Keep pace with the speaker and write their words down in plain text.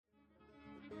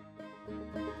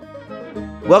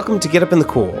Welcome to Get Up in the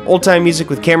Cool, old-time music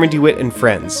with Cameron DeWitt and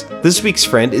friends. This week's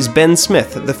friend is Ben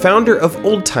Smith, the founder of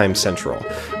Old Time Central.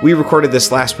 We recorded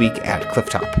this last week at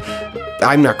Clifftop.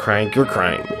 I'm not crying, you're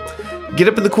crying. Get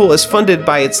Up in the Cool is funded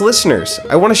by its listeners.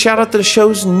 I want to shout out the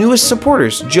show's newest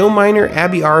supporters, Joe Miner,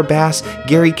 Abby R. Bass,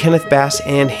 Gary Kenneth Bass,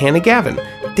 and Hannah Gavin.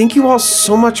 Thank you all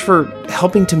so much for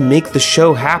helping to make the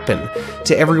show happen.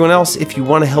 To everyone else, if you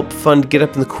want to help fund Get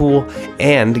Up in the Cool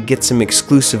and get some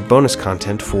exclusive bonus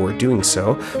content for doing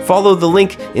so, follow the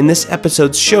link in this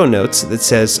episode's show notes that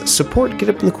says support Get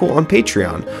Up in the Cool on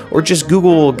Patreon, or just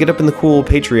Google Get Up in the Cool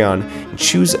Patreon and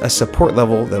choose a support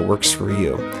level that works for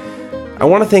you. I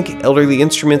want to thank Elderly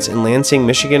Instruments in Lansing,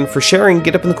 Michigan for sharing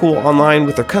Get Up in the Cool online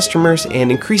with their customers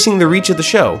and increasing the reach of the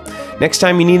show. Next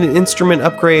time you need an instrument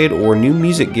upgrade or new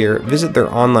music gear, visit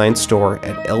their online store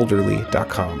at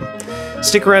elderly.com.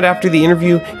 Stick around after the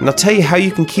interview and I'll tell you how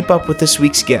you can keep up with this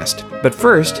week's guest. But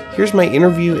first, here's my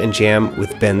interview and jam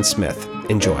with Ben Smith.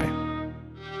 Enjoy.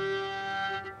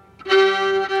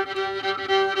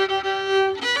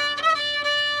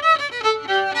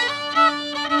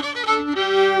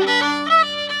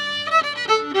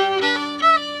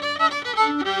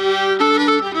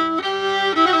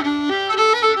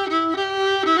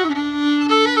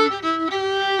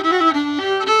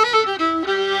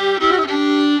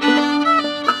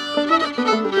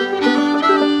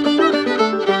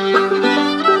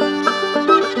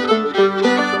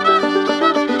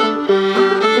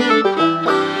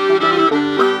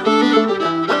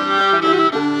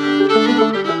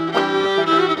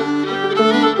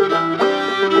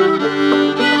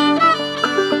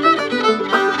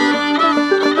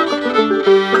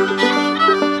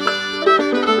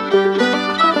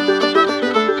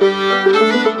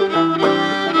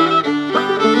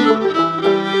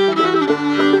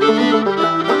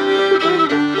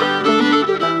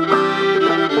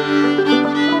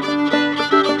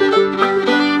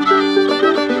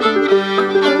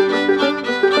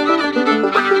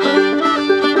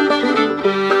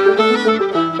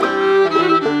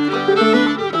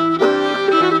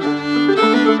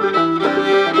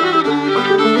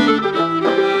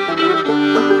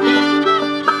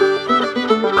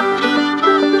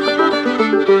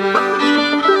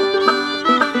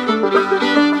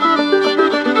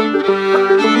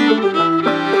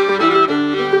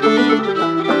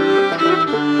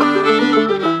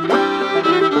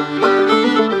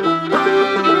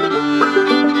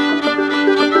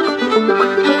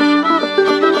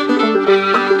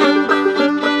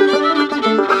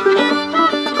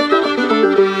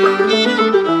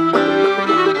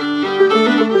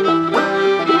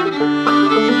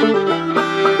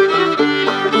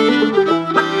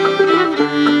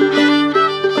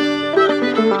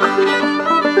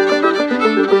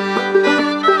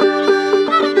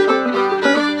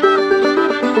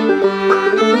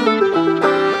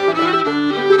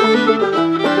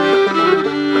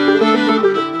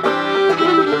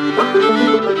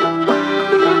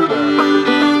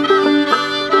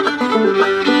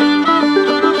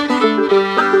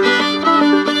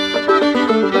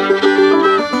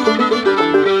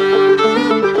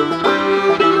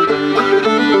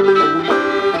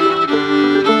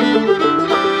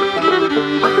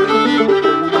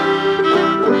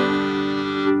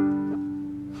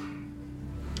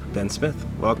 Ben Smith,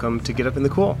 welcome to Get Up in the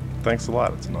Cool. Thanks a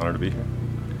lot. It's an honor to be here.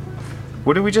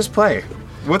 What did we just play?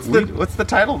 What's the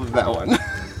title of that one?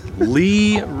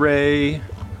 Lee Ray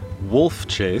Wolf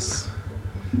Chase,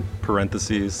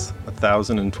 parentheses,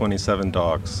 1,027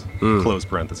 dogs, close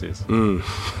parentheses.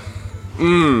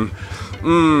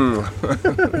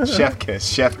 Chef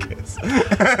kiss.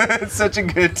 It's such a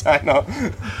good title.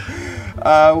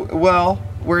 Well,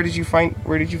 where did you find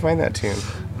that tune?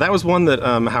 That was one that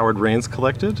Howard Raines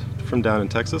collected from down in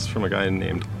Texas from a guy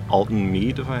named Alton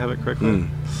Mead, if I have it correctly. And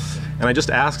I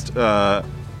just asked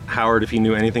Howard if he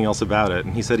knew anything else about it,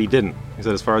 and he said he didn't. He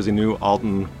said as far as he knew,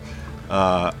 Alton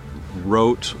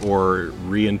wrote or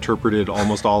reinterpreted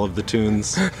almost all of the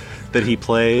tunes that he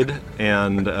played,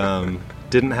 and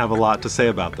didn't have a lot to say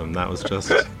about them. That was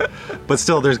just... But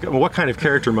still, what kind of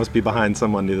character must be behind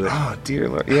someone to... Oh, dear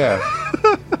Lord. Yeah.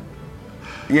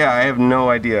 Yeah, I have no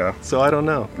idea. So I don't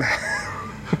know.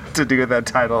 To do with that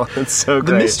title. It's so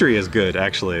great. The mystery is good,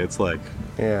 actually. It's like...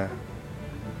 Yeah.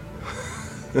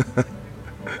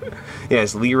 Yeah,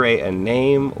 is Lee Ray a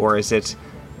name, or is it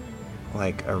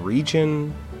like a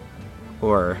region?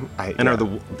 Or... Are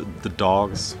the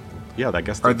dogs... Yeah, I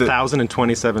guess the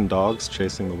 1,027 dogs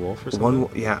chasing the wolf or something?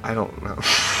 Yeah, I don't know.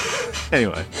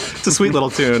 Anyway, it's a sweet little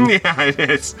tune. Yeah, it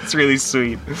is. It's really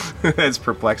sweet. As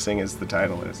perplexing as the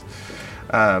title is.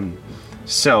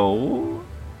 So,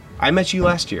 I met you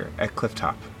last year at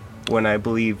Clifftop, when I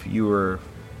believe you were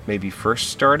maybe first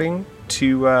starting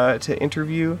to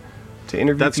interview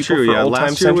That's people true. for Yeah, Old Time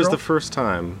last year was Central? the first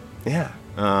time. Yeah.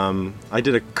 I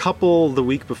did a couple the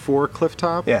week before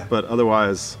Clifftop. Yeah. But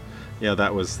otherwise, yeah,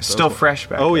 that was Still fresh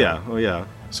back Oh then. yeah. Oh yeah.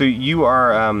 So you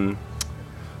are.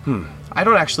 I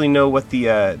don't actually know what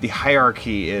the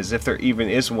hierarchy is, if there even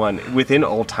is one within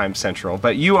Old Time Central.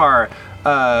 But you are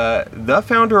the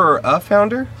founder or a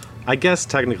founder? I guess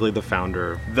technically the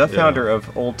founder. The Yeah. founder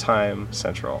of Old Time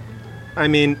Central. I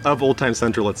mean, of Old Time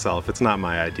Central itself. It's not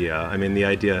my idea. I mean, the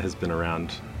idea has been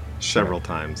around several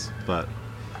times, but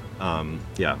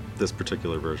yeah, this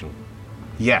particular version.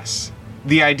 Yes.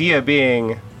 The idea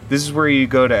being, this is where you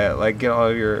go to like get all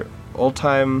of your old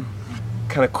time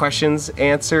kind of questions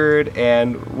answered,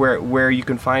 and where you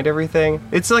can find everything.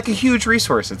 It's like a huge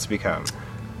resource it's become.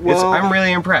 Well- I'm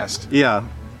really impressed. Yeah,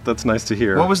 that's nice to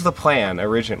hear. What was the plan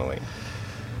originally?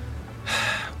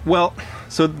 Well,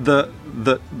 so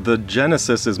the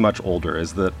genesis is much older.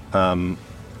 Is that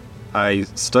I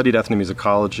studied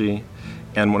ethnomusicology,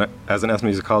 and as an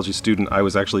ethnomusicology student, I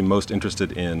was actually most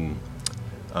interested in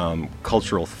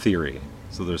cultural theory.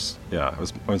 So I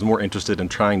was more interested in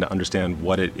trying to understand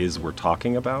what it is we're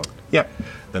talking about. Yeah.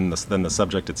 Than the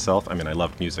subject itself. I mean, I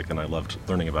loved music and I loved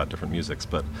learning about different musics,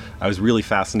 but I was really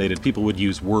fascinated. People would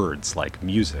use words like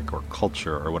music or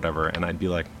culture or whatever, and I'd be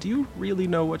like, do you really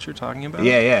know what you're talking about?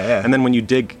 Yeah. And then when you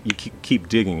dig, you keep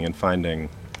digging and finding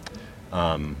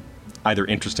either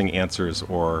interesting answers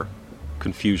or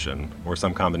confusion or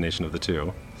some combination of the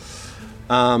two.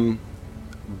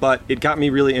 But it got me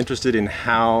really interested in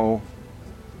how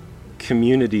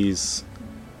communities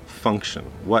function,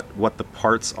 what the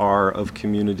parts are of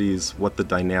communities, what the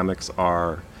dynamics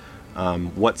are,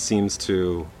 what seems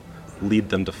to lead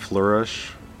them to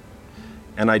flourish.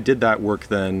 And I did that work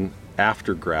then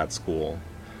after grad school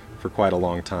for quite a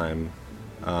long time,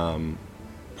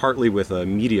 partly with a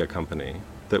media company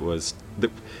that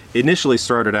initially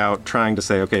started out trying to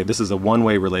say, okay, this is a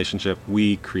one-way relationship.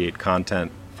 We create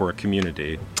content for a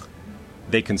community.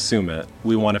 They consume it.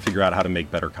 We want to figure out how to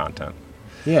make better content.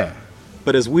 Yeah.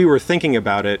 But as we were thinking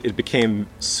about it, it became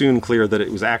soon clear that it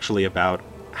was actually about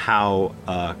how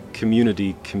a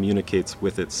community communicates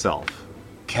with itself.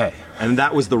 Okay. And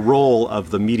that was the role of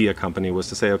the media company, was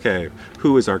to say, okay,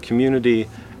 who is our community?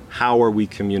 How are we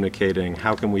communicating?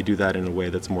 How can we do that in a way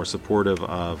that's more supportive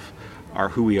of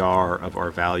who we are, of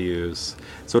our values?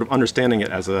 Sort of understanding it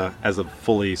as a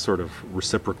fully sort of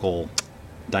reciprocal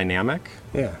dynamic.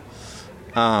 Yeah.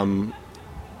 And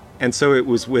so it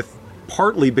was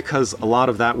partly because a lot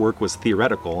of that work was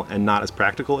theoretical and not as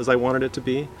practical as I wanted it to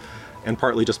be, and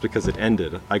partly just because it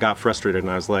ended. I got frustrated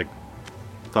and I was like,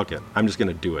 fuck it, I'm just going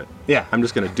to do it. Yeah. I'm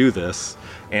just going to do this.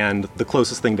 And the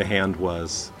closest thing to hand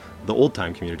was the old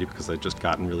time community, because I'd just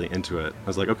gotten really into it. I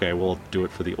was like, okay, well, I'll do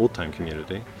it for the old time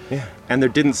community. Yeah. And there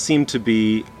didn't seem to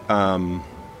be, there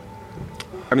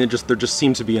just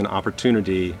seemed to be an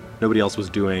opportunity. Nobody else was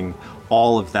doing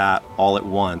all of that all at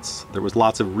once. There was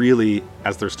lots of really,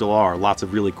 as there still are, lots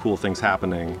of really cool things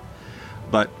happening,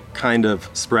 but kind of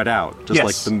spread out.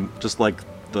 Just like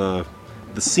the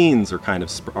scenes are kind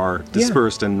of are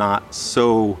dispersed and not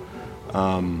so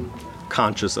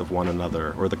conscious of one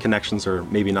another, or the connections are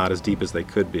maybe not as deep as they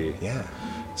could be. Yeah.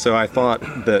 So I thought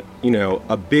that,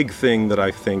 a big thing that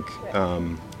I think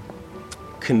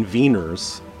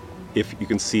conveners, if you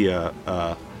can see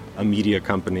a media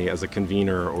company as a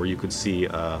convener, or you could see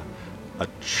a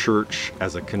church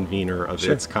as a convener of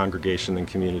its congregation and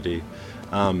community,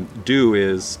 do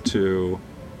is to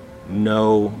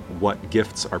know what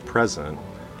gifts are present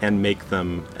and make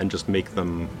them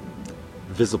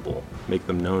visible, make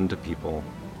them known to people.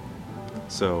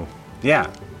 So Yeah.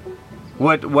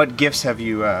 What gifts have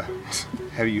you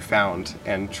found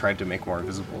and tried to make more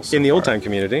visible so in the old far? time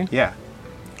community, Yeah.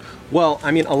 well,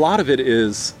 I mean, a lot of it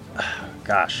is,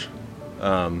 that's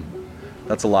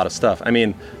a lot of stuff. I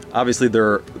mean, obviously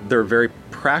there are very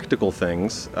practical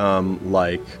things,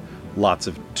 like lots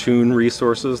of tune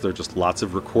resources. There are just lots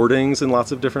of recordings in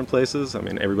lots of different places. I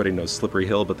mean, everybody knows Slippery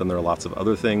Hill, but then there are lots of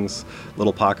other things,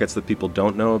 little pockets that people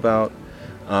don't know about.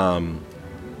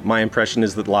 My impression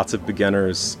is that lots of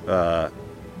beginners are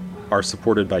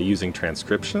supported by using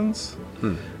transcriptions.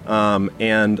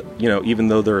 And, even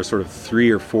though there are sort of 3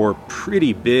 or 4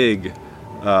 pretty big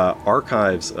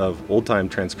archives of old-time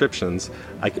transcriptions,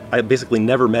 I basically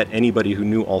never met anybody who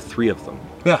knew all 3 of them.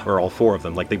 Yeah. Or all 4 of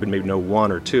them. Like, they would maybe know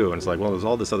 1 or 2, and it's like, well, there's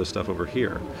all this other stuff over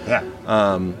here. Yeah.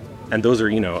 And those are,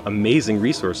 amazing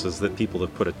resources that people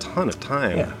have put a ton of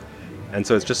time. Yeah. And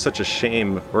so it's just such a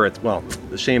shame,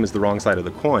 the shame is the wrong side of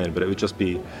the coin, but it would just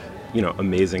be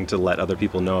amazing to let other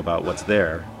people know about what's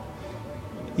there.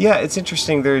 Yeah, it's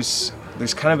interesting. There's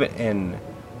kind of an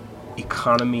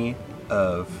economy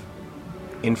of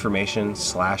information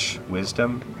 /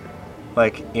 wisdom,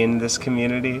 like, in this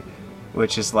community,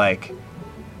 which is like,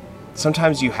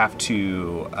 sometimes you have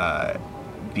to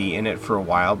be in it for a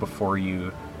while before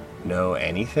you know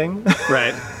anything.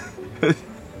 Right.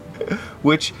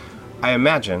 Which I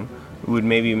imagine would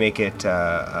maybe make it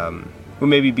would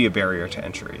maybe be a barrier to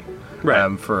entry,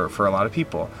 right, for a lot of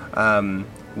people.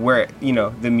 Where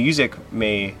the music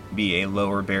may be a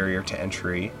lower barrier to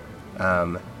entry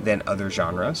than other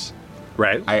genres.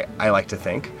 Right. I like to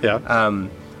think. Yeah.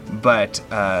 But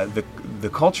the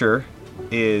culture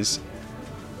is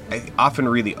often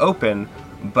really open,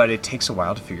 but it takes a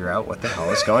while to figure out what the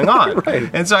hell is going on. Right.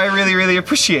 And so I really, really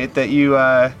appreciate that you,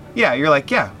 you're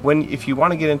like, if you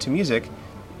want to get into music,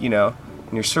 and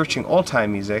you're searching old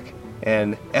time music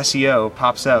and SEO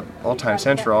pops up, Old Time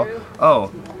Central,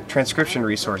 transcription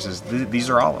resources, these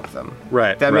are all of them.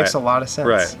 Right. That makes a lot of sense.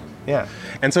 Right. Yeah.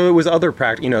 And so it was other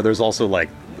there's also like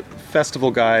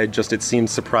festival guide, just it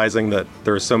seems surprising that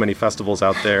there are so many festivals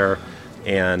out there.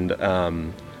 And,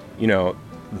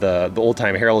 the Old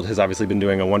Time Herald has obviously been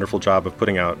doing a wonderful job of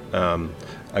putting out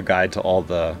a guide to all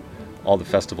the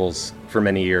festivals for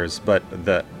many years, but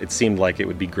it seemed like it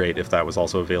would be great if that was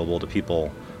also available to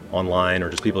people online or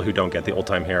just people who don't get the Old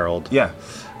Time Herald. Yeah.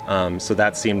 So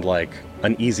that seemed like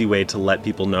an easy way to let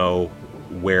people know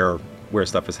where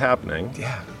stuff is happening.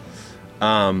 Yeah.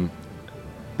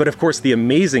 But of course, the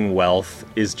amazing wealth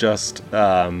is just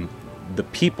the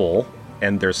people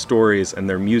and their stories and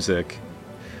their music.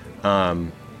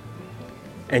 And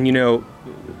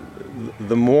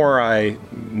the more I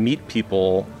meet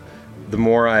people, the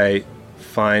more I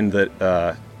find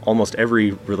that almost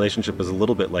every relationship is a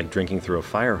little bit like drinking through a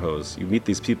fire hose. You meet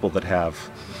these people that have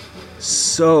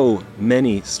so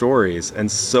many stories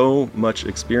and so much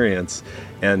experience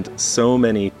and so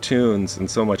many tunes and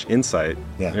so much insight.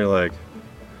 Yeah. And you're like,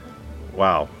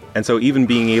 wow. And so even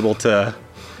being able to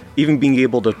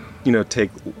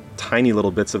take tiny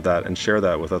little bits of that and share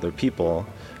that with other people,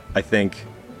 I think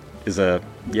is a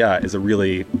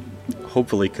really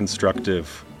hopefully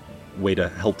constructive way to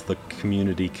help the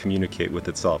community communicate with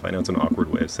itself. I know it's an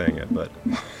awkward way of saying it, but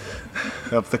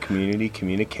help the community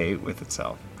communicate with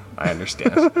itself. I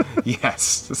understand. Yes,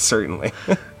 certainly.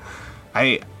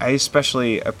 I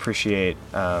especially appreciate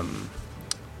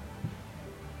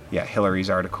Hillary's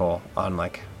article on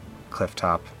like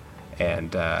Clifftop,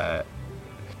 and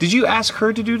did you ask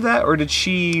her to do that, or did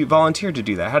she volunteer to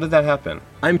do that? How did that happen?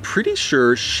 I'm pretty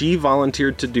sure she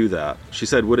volunteered to do that. She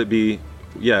said, would it be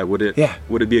a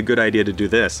good idea to do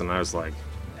this? And I was like,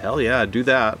 hell yeah, do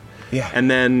that. Yeah.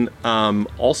 And then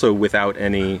also without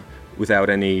any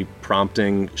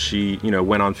prompting, she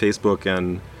went on Facebook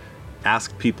and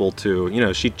asked people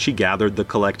to, she gathered the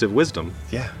collective wisdom.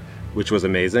 Yeah. Which was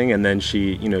amazing. And then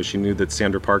she knew that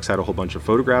Sandra Parks had a whole bunch of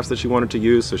photographs that she wanted to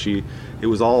use. So it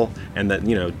was all, and that,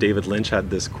 David Lynch had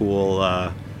this cool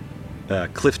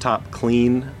Clifftop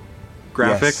Clean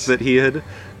graphic Yes. that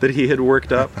he had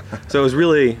worked up. So it was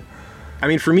really,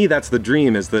 for me, that's the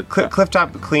dream, is that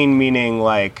Clifftop Clean meaning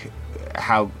like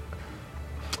how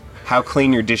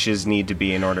clean your dishes need to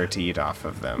be in order to eat off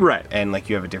of them. Right. And like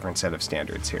you have a different set of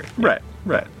standards here. Right.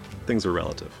 Things are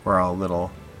relative. We're all a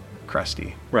little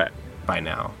crusty. Right. By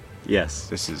now. Yes.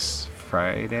 This is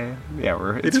Friday.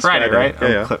 Yeah, it's is Friday, right?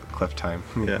 Yeah. Cliff time.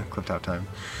 Yeah. Clifftop time.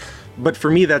 But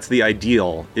for me, that's the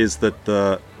ideal, is that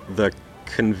the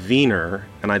convener,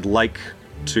 and I'd like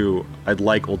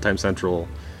Old Time Central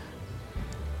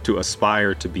to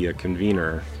aspire to be a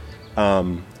convener,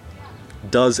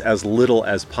 does as little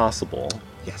as possible.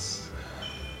 Yes.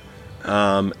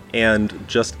 And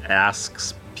just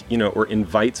asks, or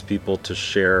invites people to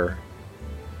share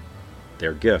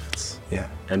their gifts. Yeah.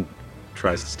 And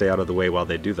tries to stay out of the way while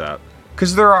they do that.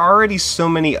 Because there are already so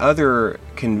many other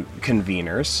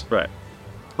conveners. Right.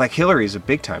 Like Hillary's a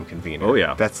big-time convener. Oh,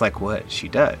 yeah. That's like what she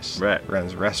does. Right.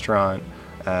 Runs a restaurant,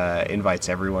 invites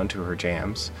everyone to her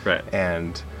jams. Right.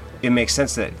 And it makes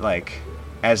sense that, like,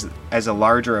 as a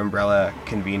larger umbrella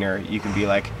convener, you can be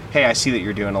like, hey, I see that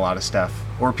you're doing a lot of stuff.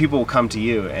 Or people will come to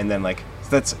you, and then, like,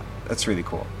 that's really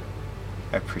cool.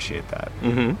 I appreciate that.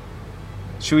 Mm-hmm.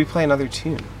 Should we play another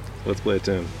tune? Let's play a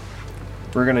tune.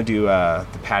 We're going to do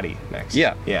the Patty next.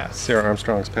 Yeah. Yeah. Sarah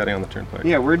Armstrong's Patty on the Turnpike.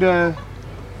 Yeah, where'd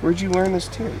you learn this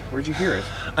tune? Where'd you hear it?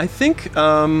 I think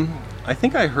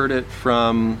I heard it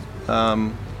from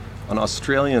an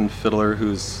Australian fiddler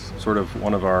who's sort of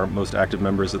one of our most active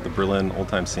members at the Berlin old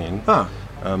time scene. Huh.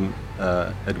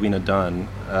 Edwina Dunn.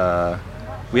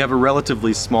 We have a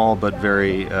relatively small but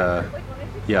very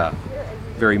yeah,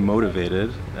 very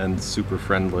motivated and super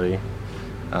friendly.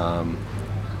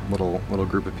 Little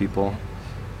group of people,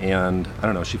 and I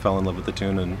don't know. She fell in love with the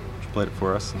tune and she played it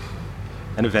for us.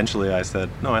 And eventually, I said,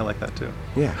 "No, I like that too."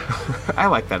 Yeah, I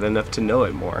like that enough to know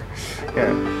it more.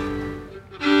 Yeah.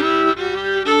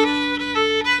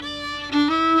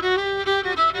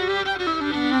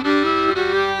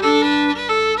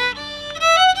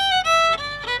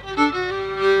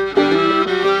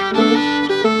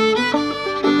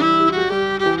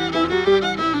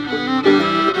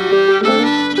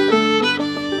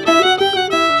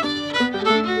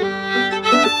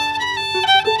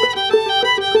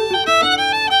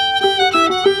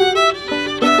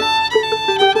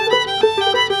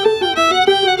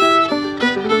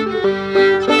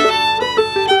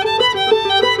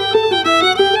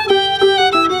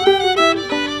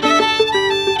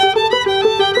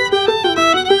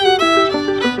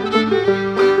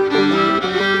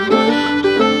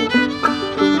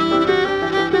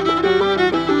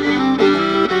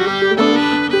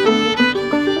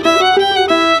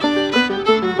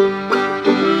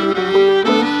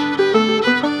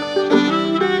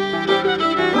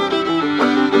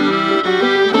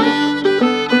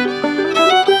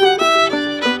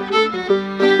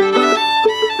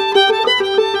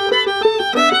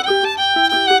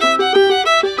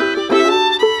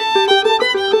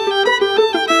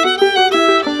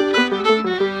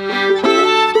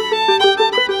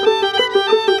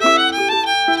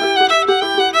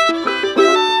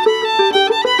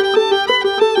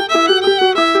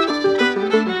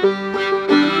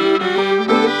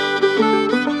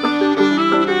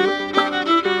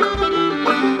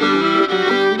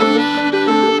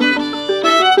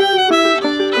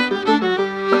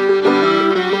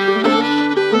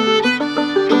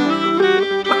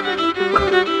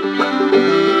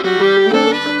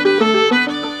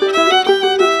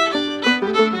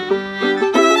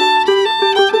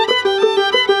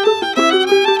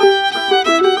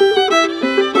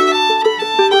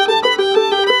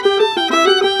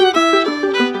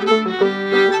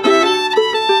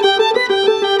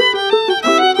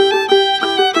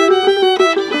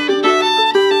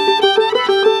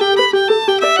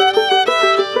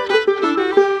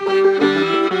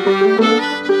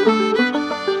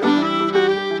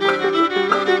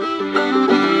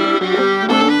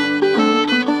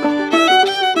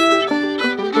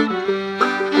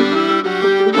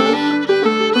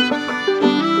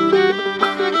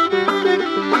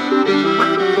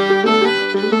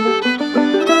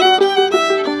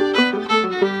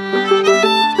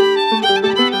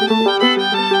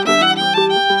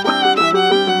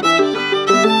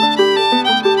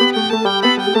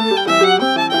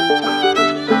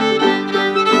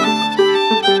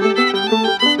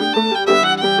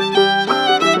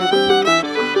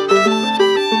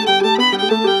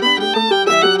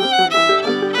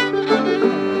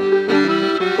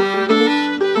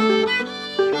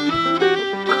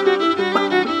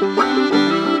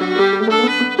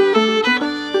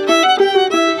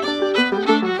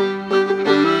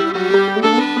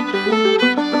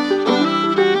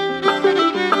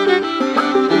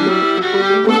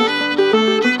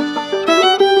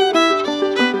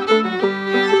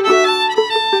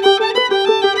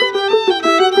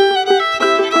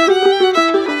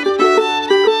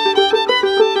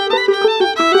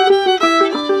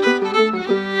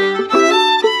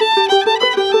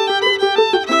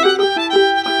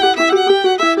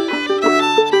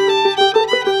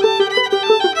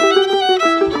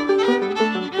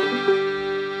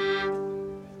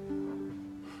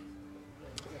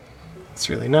 It's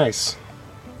really nice.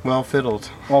 Well fiddled.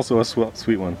 Also a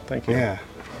sweet one. Thank you. Yeah.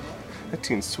 That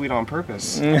tune's sweet on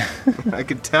purpose. I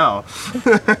could tell.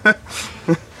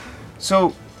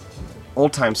 So,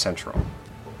 Old Time Central.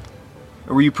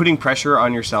 Were you putting pressure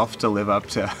on yourself to live up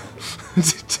to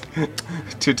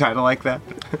to a title like that?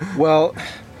 Well,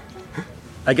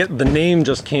 I get the name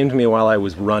just came to me while I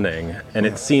was running, and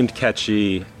it seemed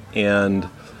catchy and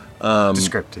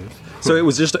descriptive. So it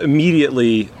was just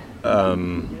immediately.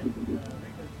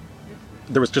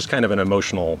 There was just kind of an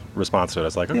emotional response to it. I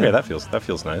was like, okay, that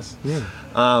feels nice. Yeah.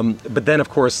 But then, of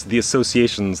course, the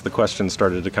associations, the questions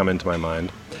started to come into my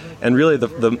mind, and really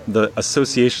the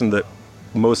association that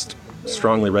most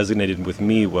strongly resonated with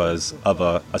me was of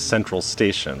a central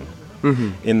station,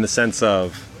 in the sense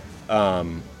of a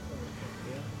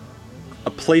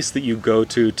place that you go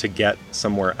to get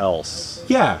somewhere else.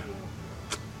 Yeah.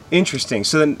 Interesting.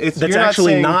 So then it's that's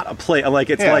actually not a place. Like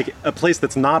it's like a place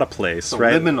that's not a place,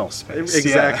 right? Liminal space.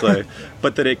 Exactly. Yeah.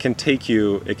 But that it can take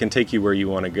you where you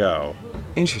want to go.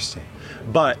 Interesting.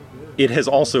 But it has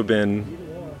also been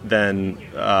then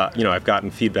I've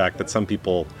gotten feedback that some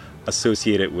people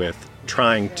associate it with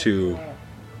trying to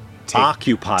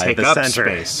occupy the up center.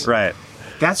 Space. Right.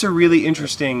 That's a really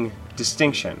interesting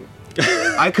distinction.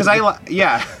 Because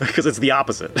it's the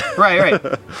opposite. Right.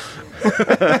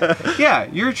 Yeah,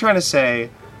 you're trying to say,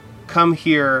 come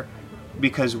here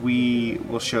because we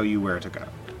will show you where to go.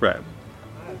 Right.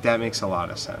 That makes a lot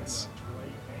of sense.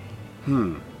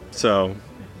 So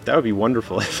that would be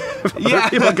wonderful if Yeah. other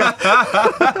people got.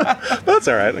 That's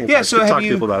all right. I can So talk to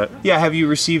people about it. Yeah, have you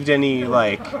received any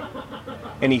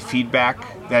feedback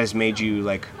that has made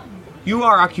you you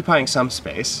are occupying some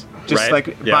space, just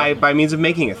Right. by means of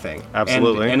making a thing.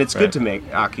 Absolutely. And it's good Right.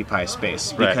 to occupy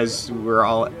space Right. because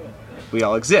we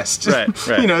all exist. Right.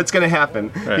 It's going to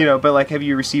happen. Right. But have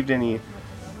you received any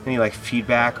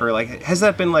feedback or has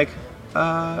that been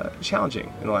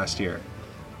challenging in the last year?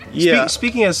 Yeah.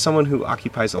 Speaking as someone who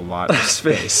occupies a lot of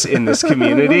space in this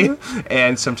community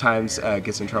and sometimes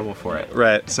gets in trouble for it.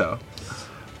 Right. So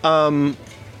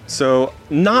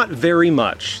not very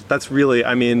much. That's really,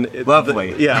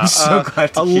 Lovely. Yeah. I'm so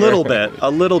glad to hear. A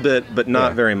little bit, but not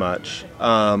Yeah. very much.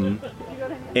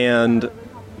 And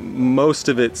most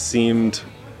of it seemed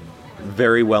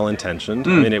very well intentioned.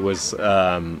 It was,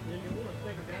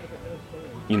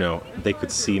 they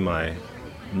could see my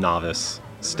novice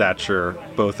stature,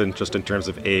 both in terms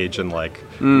of age and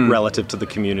relative to the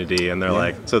community. And they're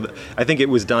I think it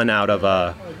was done out of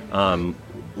a,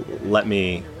 let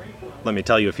me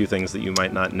tell you a few things that you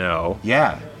might not know.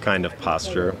 Yeah. Kind of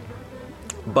posture.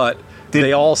 But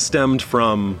they all stemmed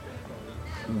from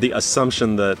the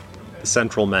assumption that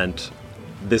central meant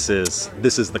this is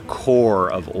the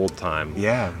core of old time.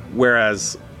 Yeah.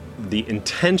 Whereas the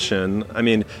intention,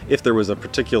 if there was a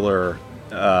particular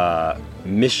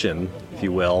mission, if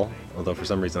you will, although for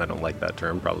some reason I don't like that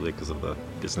term, probably because of the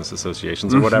business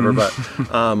associations or whatever, but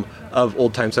of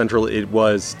Old Time Central, it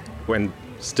was, and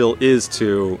still is,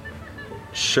 to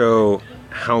show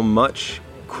how much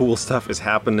cool stuff is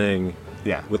happening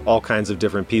with all kinds of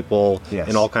different people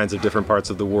in all kinds of different parts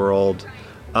of the world.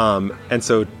 And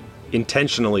so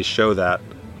intentionally show that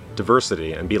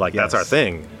diversity and be that's our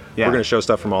thing. Yeah. We're going to show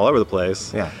stuff from all over the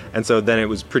place. Yeah. And so then it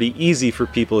was pretty easy for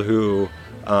people who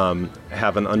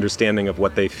have an understanding of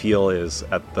what they feel is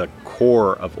at the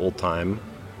core of old time,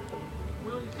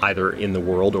 either in the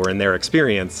world or in their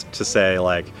experience, to say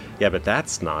yeah, but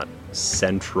that's not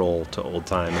central to old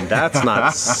time, and that's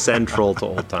not central to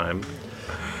old time.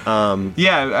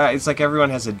 It's everyone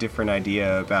has a different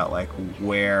idea about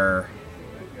where,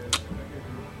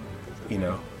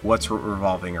 what's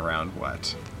revolving around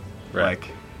what. Right.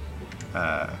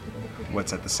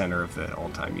 What's at the center of the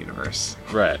old time universe.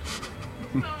 Right.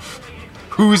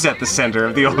 Who's at the center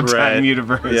of the old time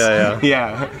universe?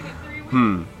 Yeah.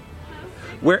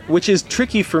 Which is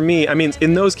tricky for me.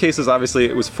 In those cases, obviously,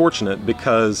 it was fortunate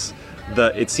because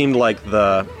it seemed like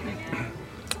the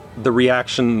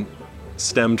reaction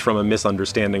stemmed from a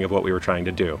misunderstanding of what we were trying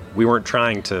to do. We weren't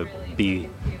trying to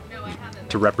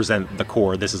represent the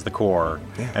core. This is the core.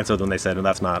 Yeah. And so when they said, "And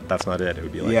that's not it," it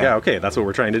would be okay, that's what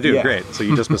we're trying to do. Yeah. Great. So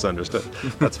you just misunderstood.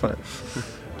 That's fine.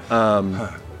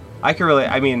 I can really.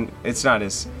 It's not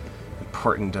as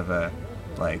important of a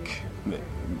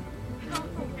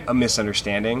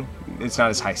misunderstanding. It's not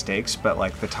as high stakes, but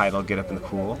the title "Get Up in the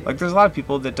Cool." There's a lot of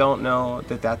people that don't know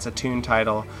that that's a tune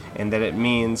title and that it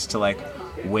means to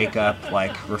wake up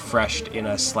refreshed in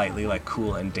a slightly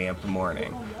cool and damp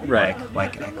morning. Right.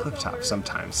 Like at Clifftop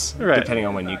sometimes, right. Depending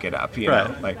on when you get up, you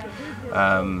right.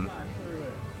 know.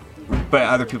 But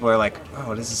other people are oh,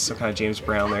 what is this, some kind of James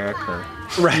Brown lyric, or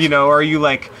right. Or are you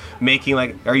making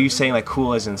are you saying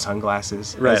cool as in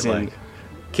sunglasses? Right. As in,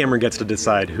 Cameron gets to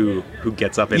decide who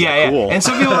gets up in the cool. And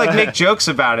some people make jokes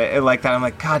about it and that. I'm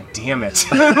God damn it!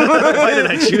 Why did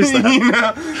I choose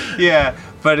that? Yeah.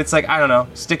 But it's I don't know,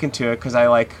 sticking to it because I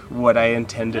like what I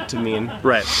intend it to mean.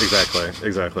 Right.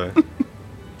 Exactly.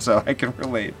 So I can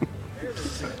relate.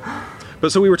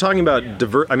 But so we were talking about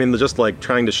just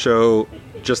trying to show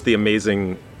just the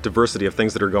amazing diversity of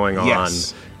things that are going on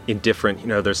in different,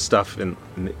 there's stuff in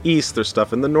the East, there's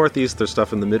stuff in the Northeast, there's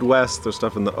stuff in the Midwest, there's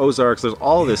stuff in the Ozarks, there's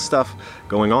all this stuff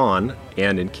going on,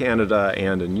 and in Canada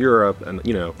and in Europe and,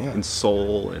 in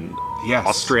Seoul and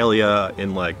Australia,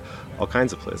 in all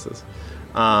kinds of places.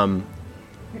 And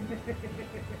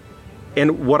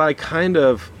what I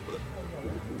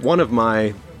one of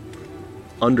my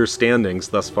understandings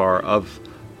thus far of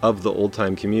the old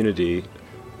time community,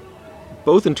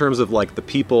 both in terms of the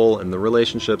people and the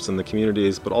relationships and the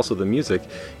communities, but also the music,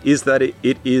 is that it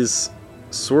is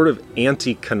sort of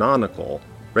anti-canonical,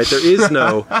 right? There is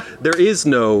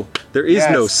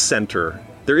no center.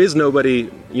 There is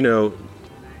nobody,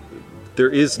 there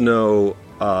is no.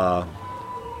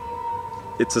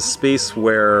 It's a space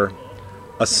where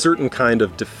a certain kind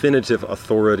of definitive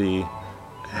authority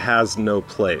has no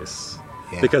place,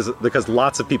 because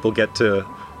lots of people get to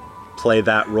play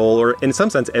that role, or in some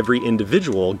sense, every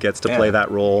individual gets to play that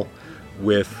role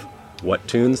with what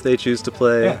tunes they choose to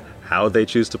play, how they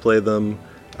choose to play them,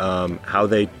 how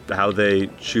they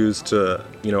choose to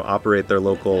operate their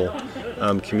local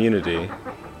community.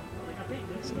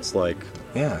 So it's like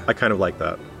I kind of like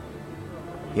that.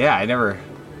 Yeah, it never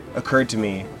occurred to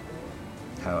me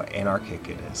how anarchic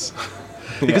it is.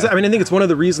 Because I mean, I think it's one of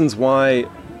the reasons why,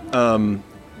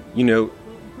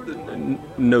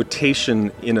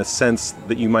 notation, in a sense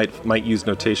that you might use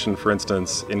notation, for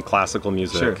instance, in classical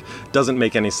music, doesn't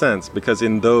make any sense, because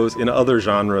in other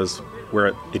genres where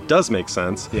it does make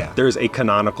sense, there's a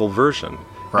canonical version,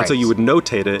 and so you would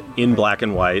notate it in black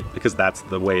and white because that's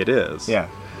the way it is.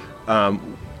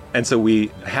 And so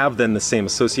we have then the same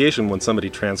association when somebody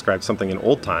transcribes something in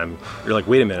old time. You're like,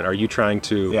 wait a minute, are you trying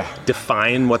to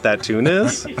define what that tune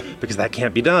is? Because that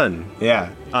can't be done.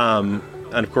 And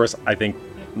of course, I think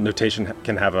notation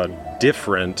can have a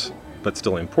different but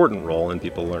still important role in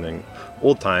people learning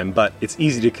old time, but it's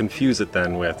easy to confuse it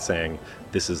then with saying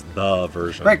this is the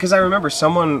version. Right, because I remember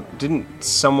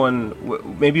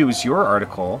maybe it was your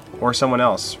article or someone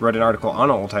else wrote an article on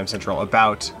Old Time Central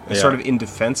about sort of in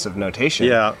defense of notation.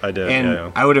 Yeah, I did.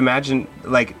 And I would imagine,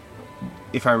 like,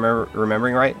 if I'm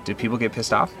remembering right, did people get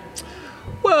pissed off?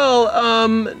 Well,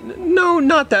 no,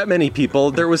 not that many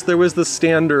people. There was the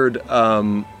standard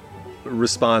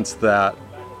response that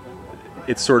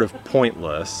it's sort of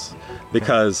pointless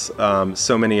because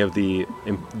so many of the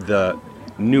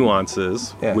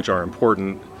nuances, which are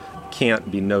important, can't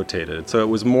be notated. So it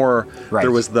was more there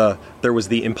was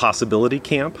the impossibility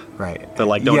camp. Right. They're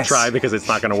like, don't try because it's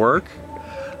not going to work.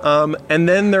 And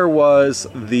then there was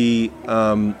the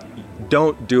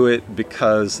don't do it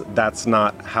because that's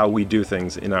not how we do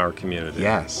things in our community.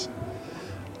 Yes.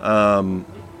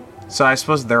 So I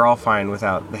suppose they're all fine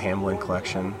without the Hamlin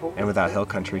collection and without Hill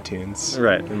Country tunes.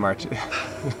 Right. In March.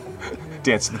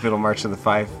 Dance to the Fiddle, March to the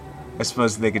Fife. I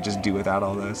suppose they could just do without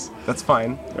all those. That's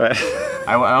fine. Right.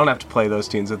 I don't have to play those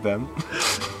tunes with them.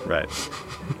 Right.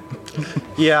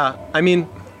 Yeah, I mean,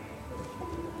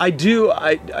 I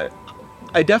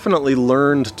definitely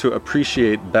learned to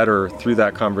appreciate better through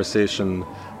that conversation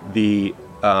the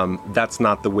that's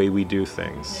not the way we do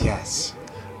things. Yes.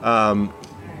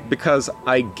 Because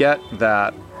I get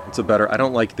that I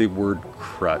don't like the word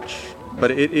crutch,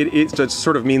 but it just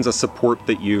sort of means a support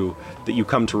that you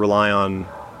come to rely on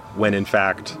when in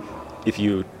fact, if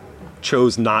you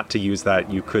chose not to use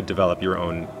that, you could develop your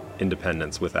own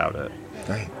independence without it.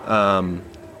 Right.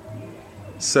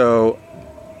 So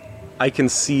I can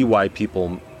see why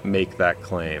people make that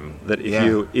claim, that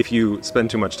if you spend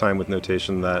too much time with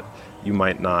notation, that you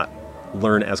might not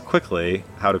learn as quickly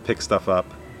how to pick stuff up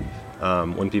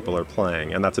when people are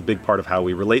playing, and that's a big part of how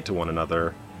we relate to one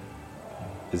another,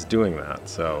 is doing that.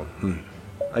 So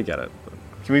I get it.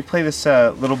 Can we play this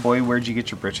Little Boy, Where'd You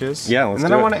Get Your Britches? Yeah, let's do it.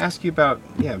 And then I want to ask you about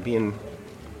being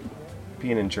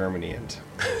in Germany and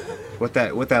what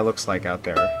that looks like out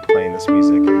there, playing this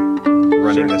music and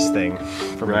running this thing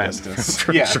from a distance.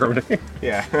 From Germany.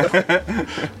 Yeah.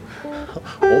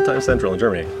 Old Time Central in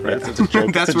Germany. Right? It's a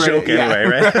joke. That's it's a joke anyway,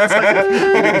 right? It's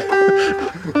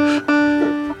like,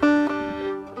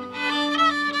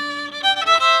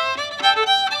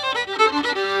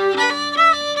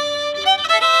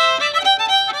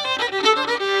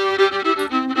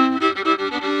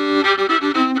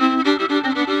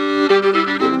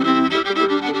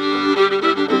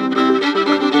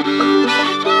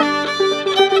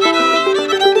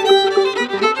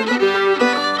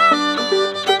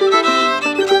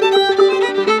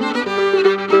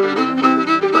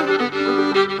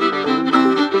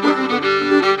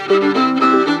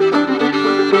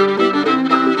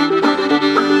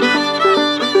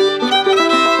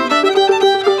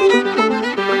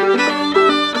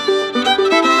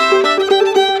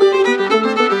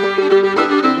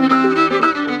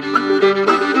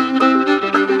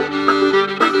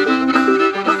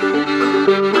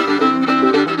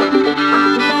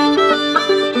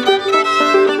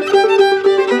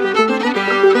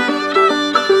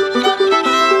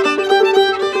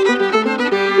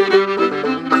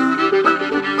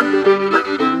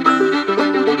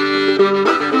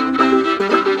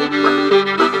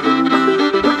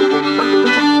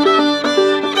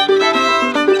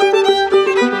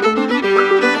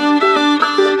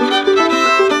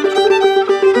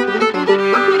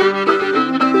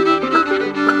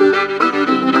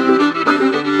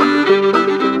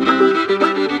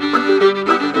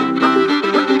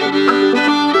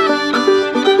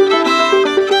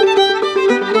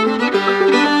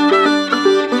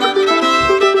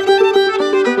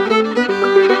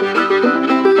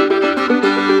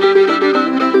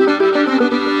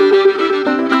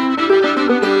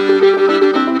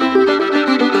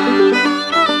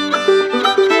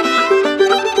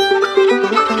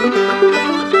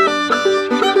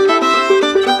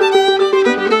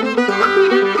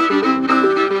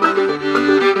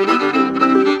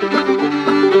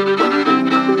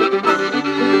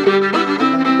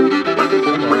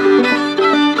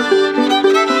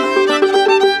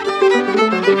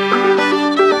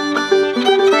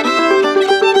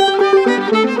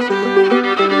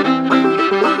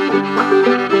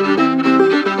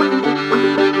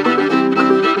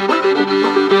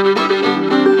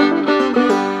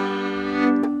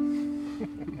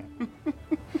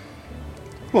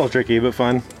 A little tricky, but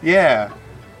fun. Yeah.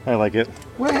 I like it.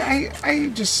 Well,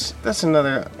 I just, that's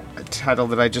another title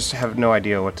that I just have no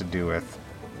idea what to do with.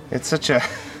 It's such a,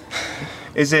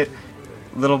 is it,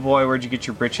 little boy, where'd you get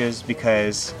your britches?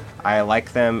 Because I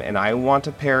like them and I want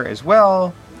a pair as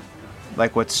well.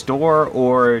 Like what store,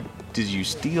 or did you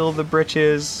steal the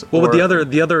britches? Well, or... but the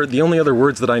only other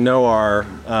words that I know are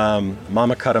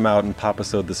Mama cut 'em out and Papa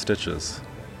sewed the stitches.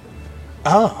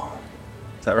 Oh.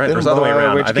 Is that right? There's the other way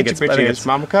around. I think it's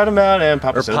Mama cut 'em out and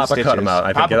Papa sewed the stitches. Cut 'em out.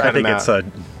 I think it's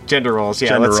gender roles. Yeah,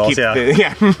 gender let's roles, keep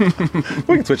yeah.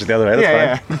 We can switch it the other way.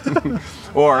 That's fine. Yeah.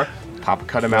 Or Papa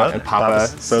cut 'em out and Papa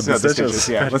sewed the stitches.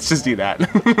 Yeah, let's just do that.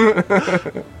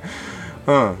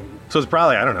 So it's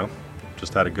probably, I don't know,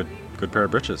 just had a good pair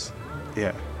of britches.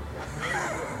 Yeah.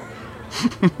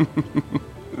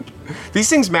 These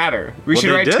things matter. We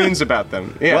should write tunes about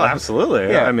them. Yeah. Well, absolutely.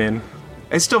 Yeah. I mean,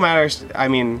 it still matters. I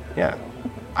mean, yeah.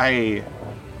 I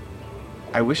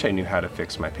wish I knew how to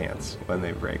fix my pants when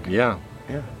they break. yeah.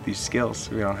 Yeah. These skills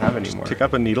we don't have anymore. Pick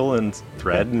up a needle and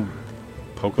thread and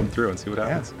poke them through and see what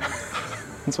happens.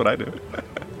 That's what I do.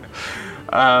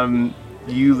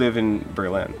 You live in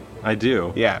Berlin. I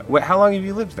do. Yeah. How long have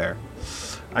you lived there?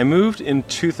 I moved in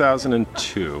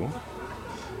 2002.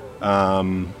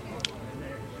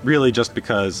 Really just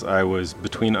because I was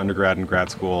between undergrad and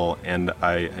grad school, and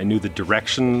I knew the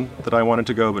direction that I wanted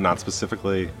to go, but not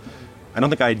specifically. I don't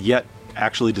think I had yet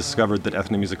actually discovered that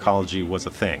ethnomusicology was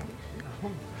a thing.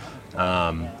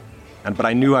 But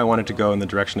I knew I wanted to go in the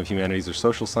direction of humanities or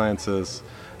social sciences,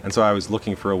 and so I was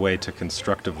looking for a way to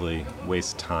constructively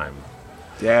waste time.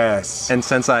 Yes. And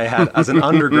since I had, as an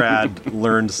undergrad,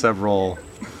 learned several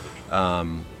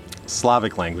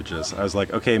Slavic languages, I was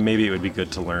like, okay, maybe it would be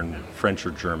good to learn French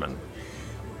or German.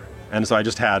 And so I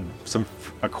just had some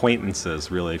acquaintances,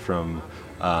 really, from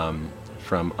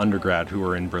undergrad who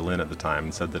were in Berlin at the time,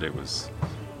 and said that it was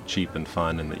cheap and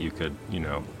fun, and that you could,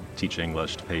 teach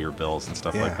English to pay your bills and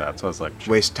stuff like that. So I was like,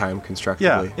 waste time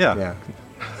constructively. Yeah.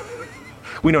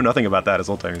 We know nothing about that as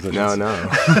old-time musicians. No.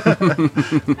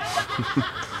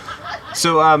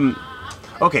 So,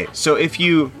 okay. So if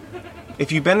you've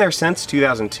been there since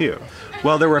 2002.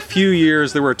 Well, there were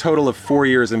a total of 4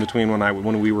 years in between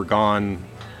when we were gone,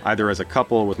 either as a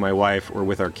couple with my wife or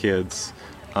with our kids,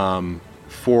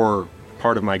 for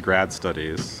part of my grad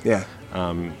studies. Yeah.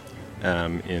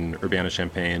 In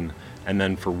Urbana-Champaign, and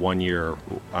then for 1 year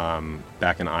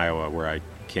back in Iowa, where I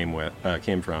came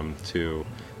from, to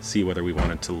see whether we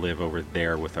wanted to live over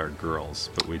there with our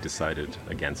girls, but we decided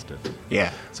against it.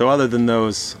 Yeah. So other than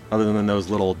those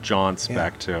little jaunts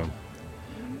back to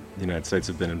the United States,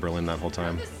 have been in Berlin that whole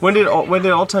time. When did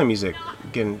all time music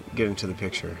get into the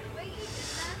picture?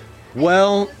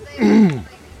 Well,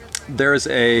 there's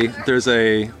a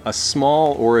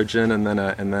small origin, and then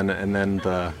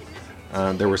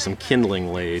there was some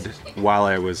kindling laid while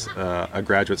I was a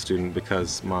graduate student,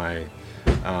 because my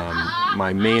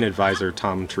main advisor,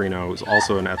 Tom Torino, was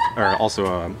also an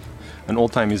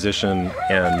old time musician,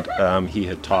 and he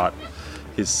had taught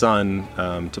his son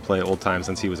to play old time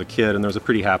since he was a kid, and there was a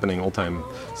pretty happening old time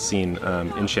scene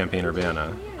in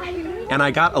Champaign-Urbana. And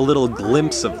I got a little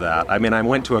glimpse of that. I mean, I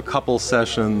went to a couple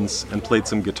sessions and played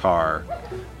some guitar.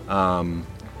 And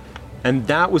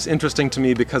that was interesting to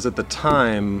me because at the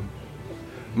time,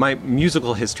 my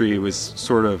musical history was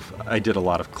sort of, I did a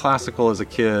lot of classical as a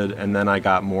kid, and then I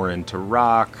got more into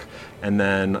rock, and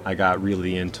then I got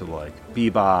really into like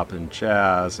bebop and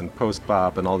jazz and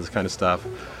post-bop and all this kind of stuff.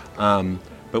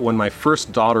 But when my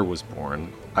first daughter was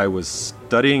born, I was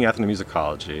studying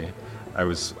ethnomusicology, I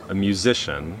was a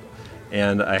musician,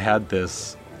 and I had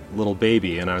this little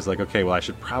baby, and I was like, okay, well, I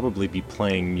should probably be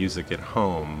playing music at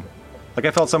home. Like,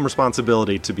 I felt some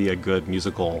responsibility to be a good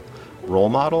musical role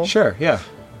model. Sure, yeah.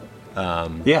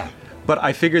 Yeah. But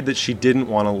I figured that she didn't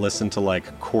want to listen to,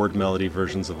 like, chord melody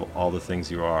versions of All the Things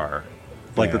You Are.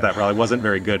 Like, that probably wasn't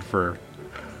very good for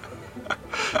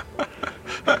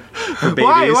babies.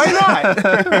 Why not?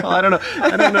 Well, I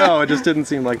don't know. It just didn't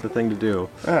seem like the thing to do.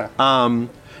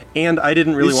 And I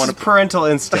didn't really want to... parental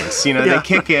instincts, they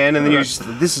kick in, and then you're just,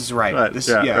 this is right. Right. This,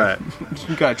 Right.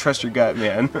 You gotta trust your gut,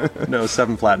 man. No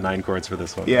 7 flat 9 chords for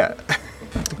this one. Yeah.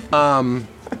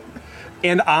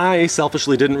 And I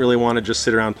selfishly didn't really want to just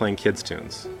sit around playing kids'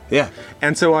 tunes. Yeah.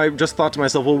 And so I just thought to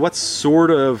myself, well, where's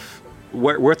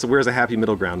a happy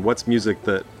middle ground? What's music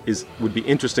that would be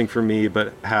interesting for me,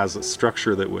 but has a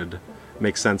structure that would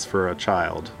make sense for a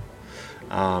child?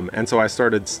 And so I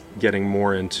started getting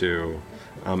more into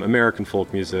American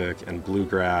folk music and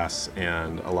bluegrass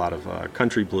and a lot of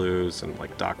country blues and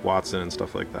like Doc Watson and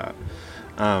stuff like that.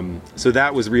 So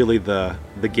that was really the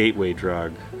gateway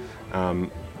drug,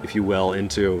 if you will,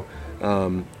 into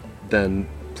then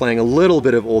playing a little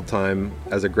bit of old time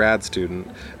as a grad student.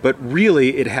 But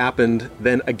really, it happened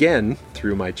then again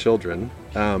through my children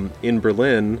in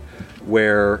Berlin,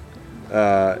 where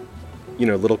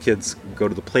little kids go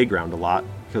to the playground a lot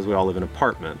because we all live in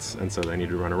apartments, and so they need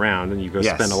to run around, and you go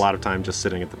spend a lot of time just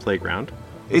sitting at the playground.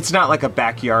 It's not like a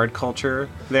backyard culture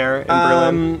there in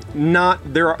Berlin?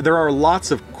 There are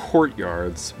lots of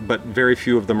courtyards, but very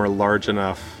few of them are large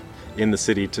enough in the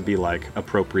city to be like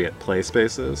appropriate play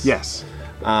spaces. Yes.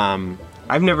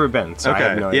 I've never been, so I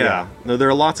have no idea. Yeah. No, there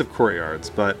are lots of courtyards,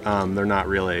 but they're not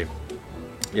really...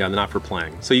 Yeah, they're not for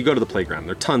playing. So you go to the playground.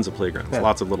 There are tons of playgrounds,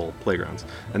 lots of little playgrounds,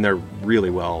 and they're really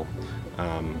well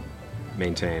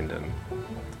maintained and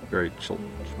very chill,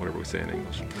 whatever we say in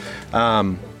English.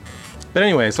 But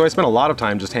anyway, so I spent a lot of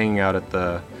time just hanging out at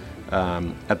the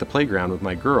playground with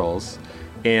my girls,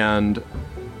 and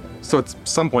so at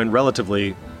some point,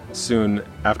 relatively soon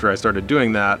after I started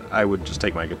doing that, I would just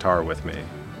take my guitar with me.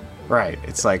 Right,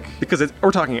 it's like... Because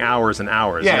we're talking hours and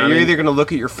hours. Yeah, you're either going to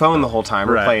look at your phone the whole time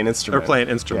or play an instrument. Or play an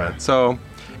instrument. Yeah. So...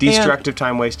 Destructive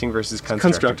time wasting versus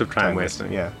constructive time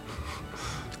wasting. Yeah.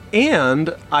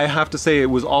 And I have to say it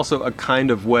was also a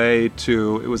kind of way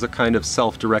to... It was a kind of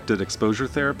self-directed exposure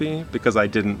therapy, because I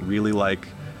didn't really like,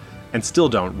 and still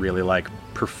don't really like,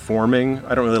 performing.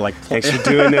 I don't really like... Thanks for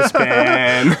doing this,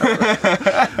 Ben.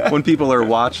 When people are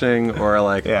watching, or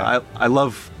like... Yeah. I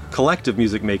love... collective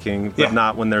music making, but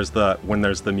not when there's the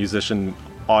musician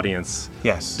audience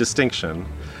distinction.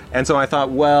 And so I thought,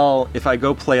 well, if I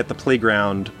go play at the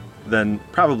playground, then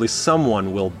probably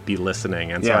someone will be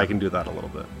listening, and so I can do that a little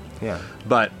bit. Yeah.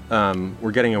 But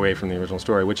we're getting away from the original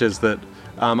story, which is that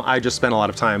I just spent a lot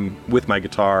of time with my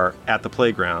guitar at the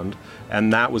playground,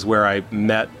 and that was where I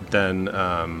met then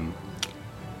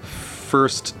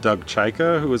first Doug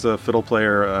Chaika, who was a fiddle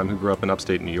player who grew up in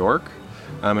upstate New York.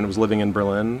 And was living in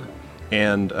Berlin,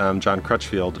 and John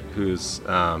Crutchfield, who's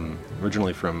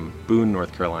originally from Boone,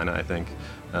 North Carolina, I think,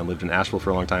 lived in Asheville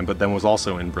for a long time, but then was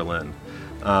also in Berlin.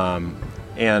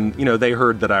 And, they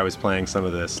heard that I was playing some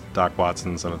of this Doc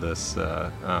Watson, some of this,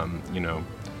 little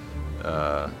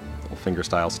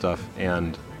finger-style stuff,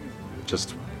 and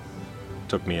just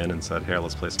took me in and said, here,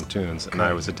 let's play some tunes, and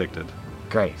I was addicted.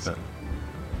 Great. So.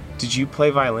 Did you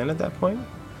play violin at that point?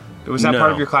 Was that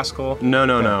part of your classical?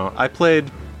 No. I played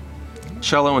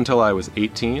cello until I was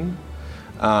 18,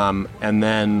 and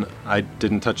then I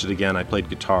didn't touch it again. I played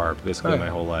guitar basically my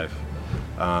whole life.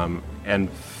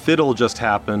 And fiddle just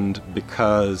happened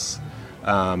because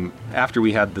after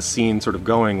we had the scene sort of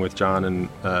going with John and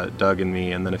Doug and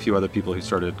me, and then a few other people who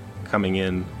started coming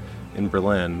in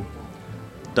Berlin,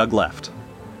 Doug left.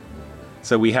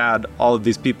 So we had all of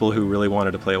these people who really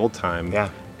wanted to play old time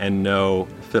and no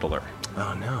fiddler.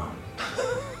 Oh no.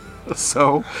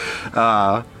 So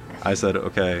I said,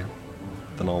 okay,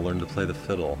 then I'll learn to play the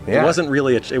fiddle. Yeah. It wasn't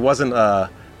really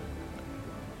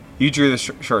you drew the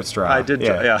short straw. I did,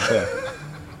 yeah.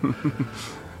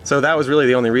 So that was really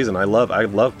the only reason. I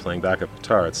love playing backup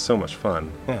guitar. It's so much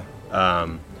fun. Yeah.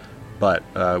 But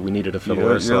we needed a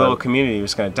fiddler. Your little community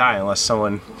was going to die unless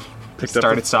someone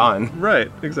started sawing. Right,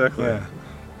 exactly. Yeah.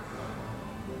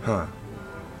 Huh.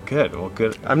 Good. Well,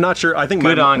 good. I'm not sure. I think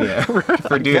good on you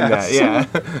for doing that. Yeah,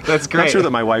 that's great. Not sure that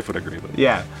my wife would agree with it.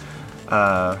 Yeah.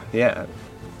 Yeah.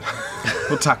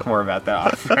 We'll talk more about that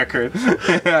off record.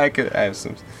 I have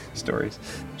some stories.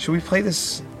 Should we play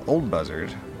this Old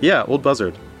Buzzard? Yeah, Old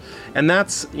Buzzard. And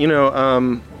that's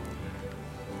a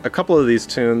couple of these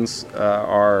tunes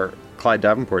are Clyde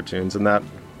Davenport tunes, and that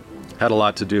had a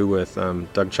lot to do with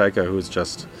Doug Chaika, who was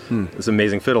just this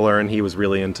amazing fiddler, and he was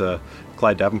really into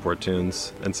Clyde Davenport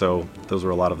tunes, and so those were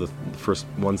a lot of the first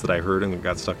ones that I heard and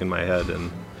got stuck in my head.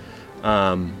 And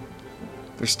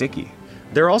they're sticky.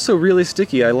 They're also really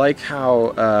sticky. I like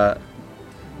how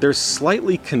they're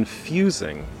slightly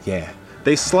confusing. Yeah.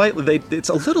 It's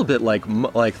a little bit like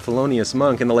Thelonious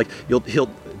Monk, and he'll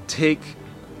take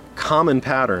common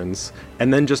patterns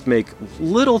and then just make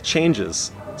little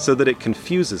changes so that it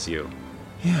confuses you.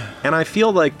 Yeah. And I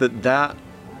feel like that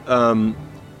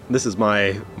this is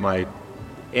my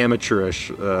amateurish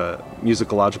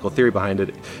musicological theory behind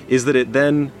it, is that it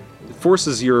then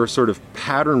forces your sort of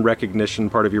pattern recognition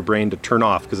part of your brain to turn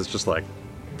off, because it's just like,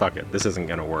 fuck it, this isn't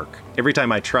going to work. Every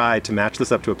time I try to match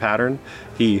this up to a pattern,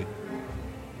 what's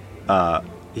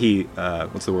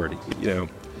the word?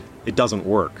 It doesn't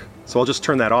work. So I'll just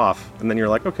turn that off, and then you're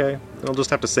like, okay, I'll just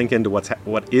have to sink into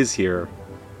what is here,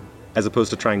 as opposed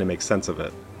to trying to make sense of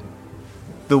it.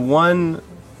 The one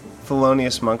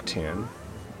Thelonious Monk tune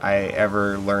I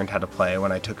ever learned how to play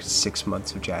when I took 6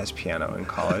 months of jazz piano in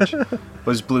college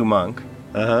was Blue Monk.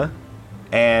 Uh-huh.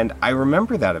 And I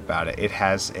remember that about it. It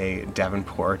has a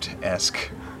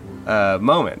Davenport-esque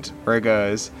moment where it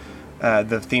goes,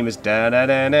 the theme is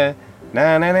da-da-da-da,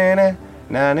 na-na-na-na,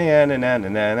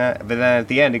 na-na-na-na-na-na, but then at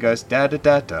the end it goes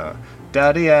da-da-da-da,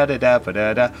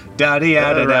 da-da-da-da-da-da-da,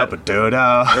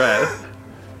 da-da-da-da-da-da-da. Right.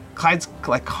 Clyde's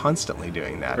like constantly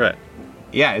doing that. Right.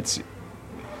 Yeah, it's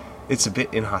a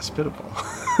bit inhospitable.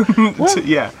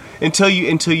 Yeah, until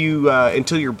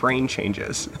your brain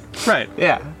changes. Right.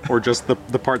 Yeah. Or just the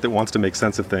part that wants to make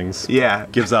sense of things. Yeah.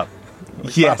 Gives up.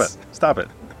 Like, Yes. Stop it.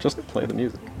 Just play the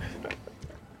music.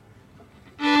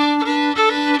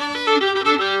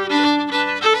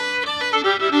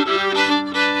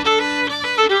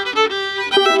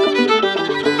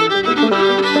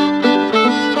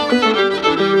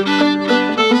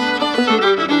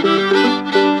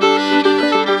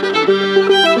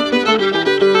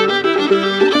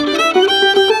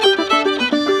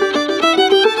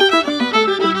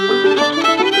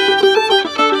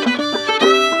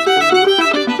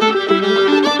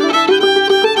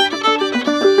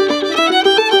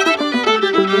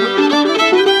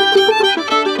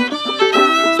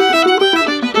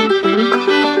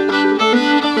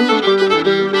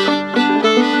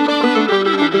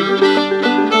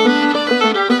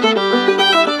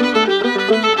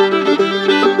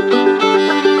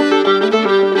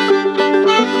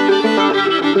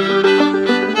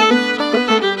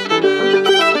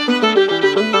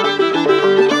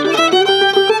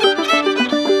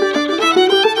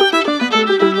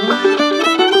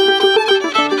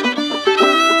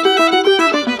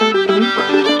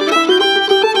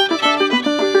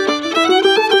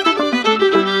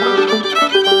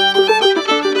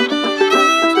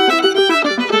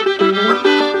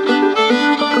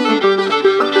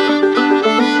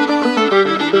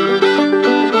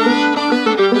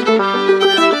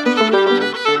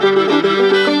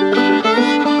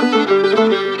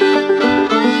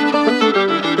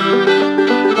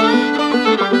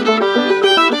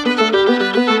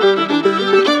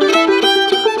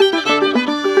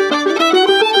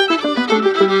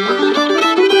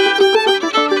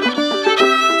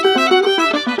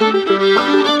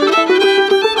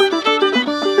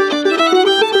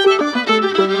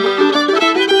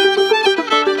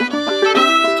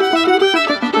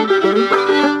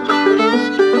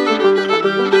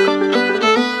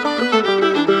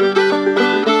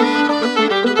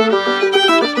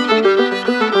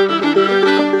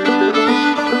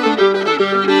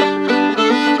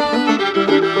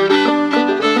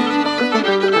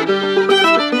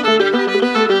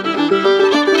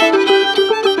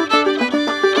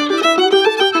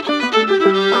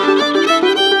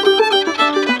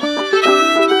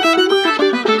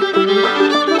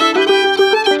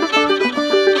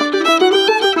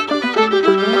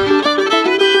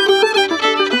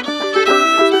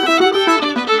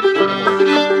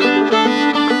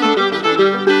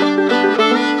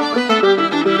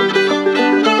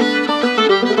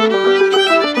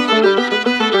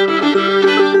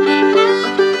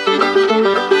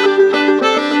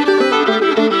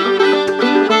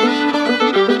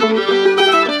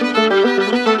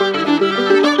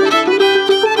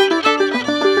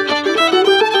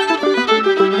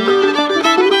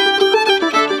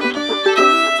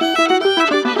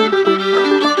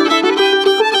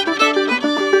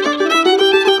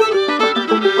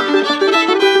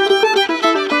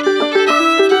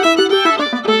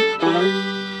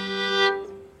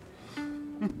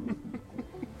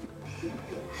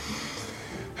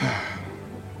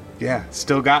 Yeah,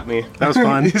 still got me. That was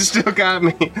fun. You still got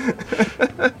me.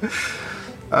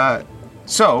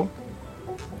 So,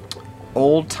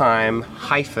 oldtime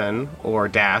hyphen or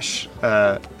dash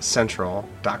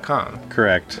central.com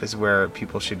Correct. is where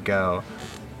people should go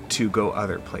to go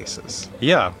other places.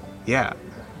 Yeah, Yeah.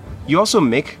 You also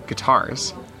make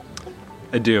guitars.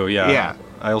 I do. Yeah. Yeah.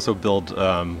 I also build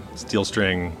steel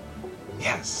string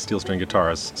Yes.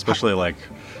 guitars, especially like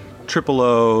triple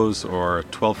O's or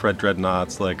 12 fret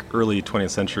dreadnoughts, like early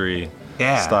 20th century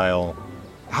Yeah. style.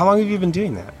 How long have you been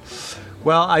doing that?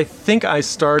 Well, I think I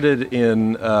started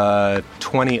in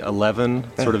 2011,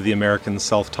 sort of the American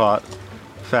self-taught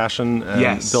fashion, and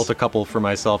Yes. built a couple for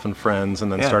myself and friends,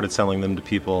 and then Yeah. started selling them to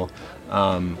people.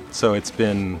 So it's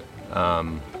been,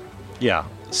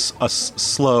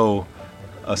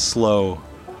 a slow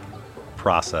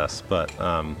process, but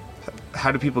How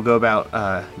do people go about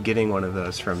getting one of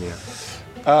those from you?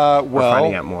 Or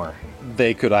finding out more?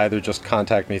 they could either just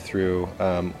contact me through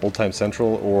Old Time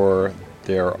Central, or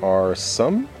there are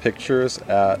some pictures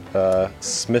at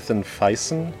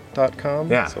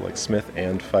smithandfeisen.com. Yeah. So like Smith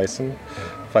and Feisen.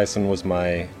 Feisen was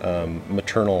my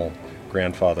maternal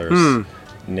grandfather's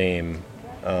name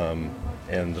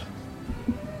and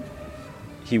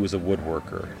he was a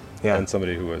woodworker, Yeah. and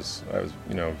somebody who was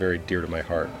very dear to my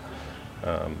heart.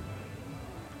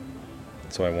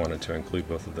 So I wanted to include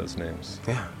both of those names.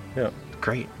 Yeah. Yeah,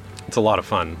 Great. it's a lot of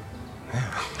fun.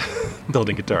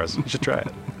 Building guitars. You should try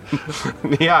it.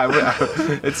 Yeah,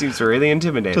 it seems really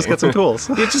intimidating. Just get some tools.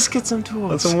 Yeah, just get some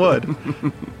tools. And some wood.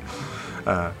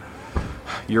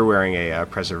 You're wearing a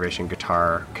Preservation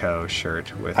Guitar Co.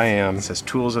 shirt with. I am. It says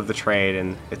 "Tools of the Trade,"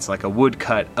 and it's like a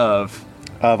woodcut of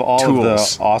Of all tools.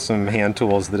 of the awesome hand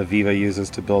tools that Aviva uses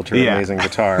to build her Yeah. amazing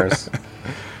guitars.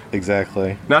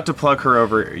 Exactly. Not to plug her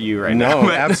over you right now. No,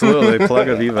 but absolutely. Plug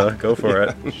Aviva. Go for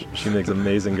it. She makes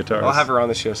amazing guitars. I'll have her on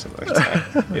the show some other time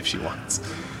if she wants.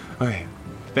 Okay,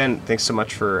 Ben, thanks so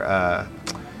much for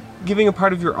giving a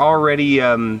part of your already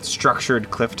structured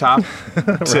cliff top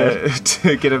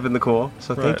to get up in the cool.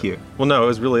 So thank Right. you. Well, no, it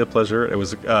was really a pleasure. It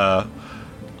was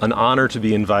an honor to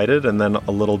be invited, and then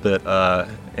a little bit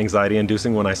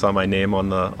anxiety-inducing when I saw my name on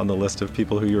the list of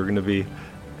people who you were going to be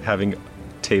having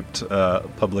taped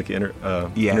public Yes.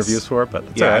 interviews for. But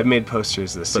it's Yeah, all right. I've made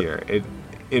posters this year.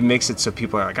 It makes it so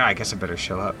people are like, I guess I better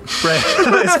show up. Right.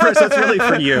 It's really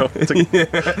for you.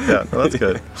 Yeah, no, that's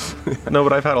good. No,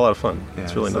 but I've had a lot of fun.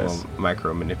 It's really those nice. little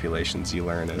micro manipulations you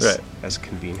learn as Right. as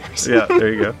conveners. Yeah,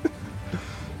 there you go.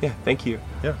 Yeah, thank you.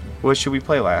 Yeah. What should we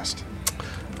play last?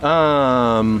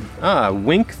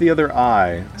 Wink the Other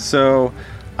Eye. So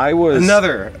I was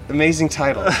Another amazing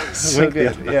title. So Wink the good.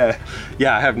 Other- Yeah.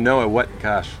 Yeah, I have no what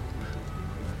gosh.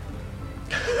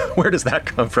 Where does that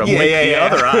come from? Yeah, Wink yeah, the yeah.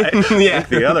 Other Eye. Yeah. Wink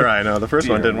the Other Eye. No, the first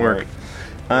one Dear didn't Lord. work.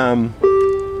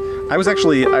 I was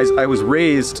actually I was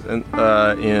raised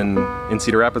in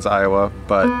Cedar Rapids, Iowa,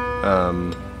 but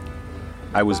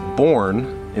I was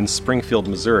born in Springfield,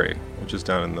 Missouri, which is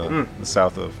down in the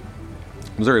south of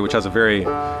Missouri, which has a very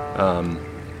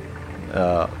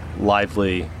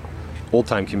lively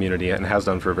old-time community and has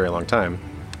done for a very long time.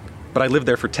 But I lived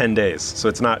there for 10 days, so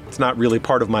it's not really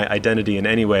part of my identity in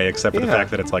any way, except for the Yeah.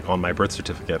 fact that it's like on my birth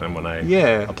certificate, and when I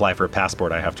Yeah. apply for a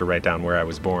passport, I have to write down where I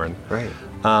was born. Right.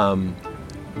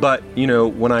 But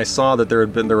when I saw that there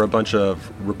were a bunch of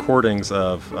recordings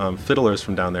of fiddlers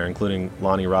from down there, including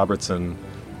Lonnie Robertson,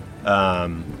 I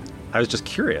was just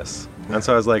curious, and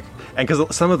so I was like, and because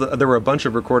there were a bunch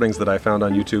of recordings that I found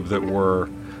on YouTube that were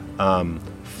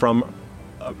from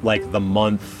like the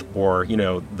month or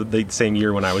the same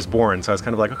year when I was born. So I was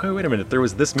kind of like, okay, wait a minute,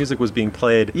 this music was being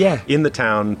played Yeah. in the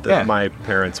town that Yeah. my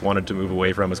parents wanted to move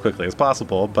away from as quickly as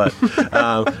possible, but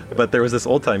but there was this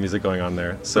old time music going on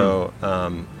there. So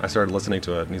I started listening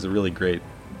to it, and he's a really great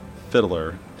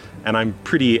fiddler, and I'm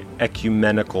pretty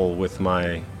ecumenical with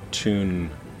my tune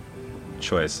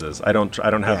choices. I don't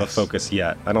have a Yes. focus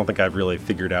yet. I don't think I've really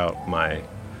figured out my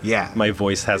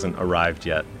voice hasn't arrived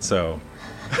yet. So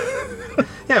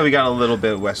Yeah, we got a little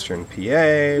bit Western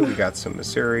PA. We got some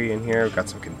Missouri in here. We got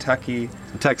some Kentucky,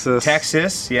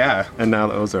 Texas. Yeah, and now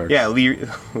the Ozarks. yeah. Lee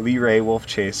Ray Wolf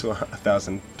Chase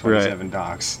 1,027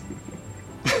 dogs.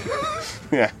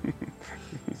 Yeah,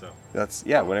 So. that's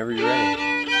whenever you're ready.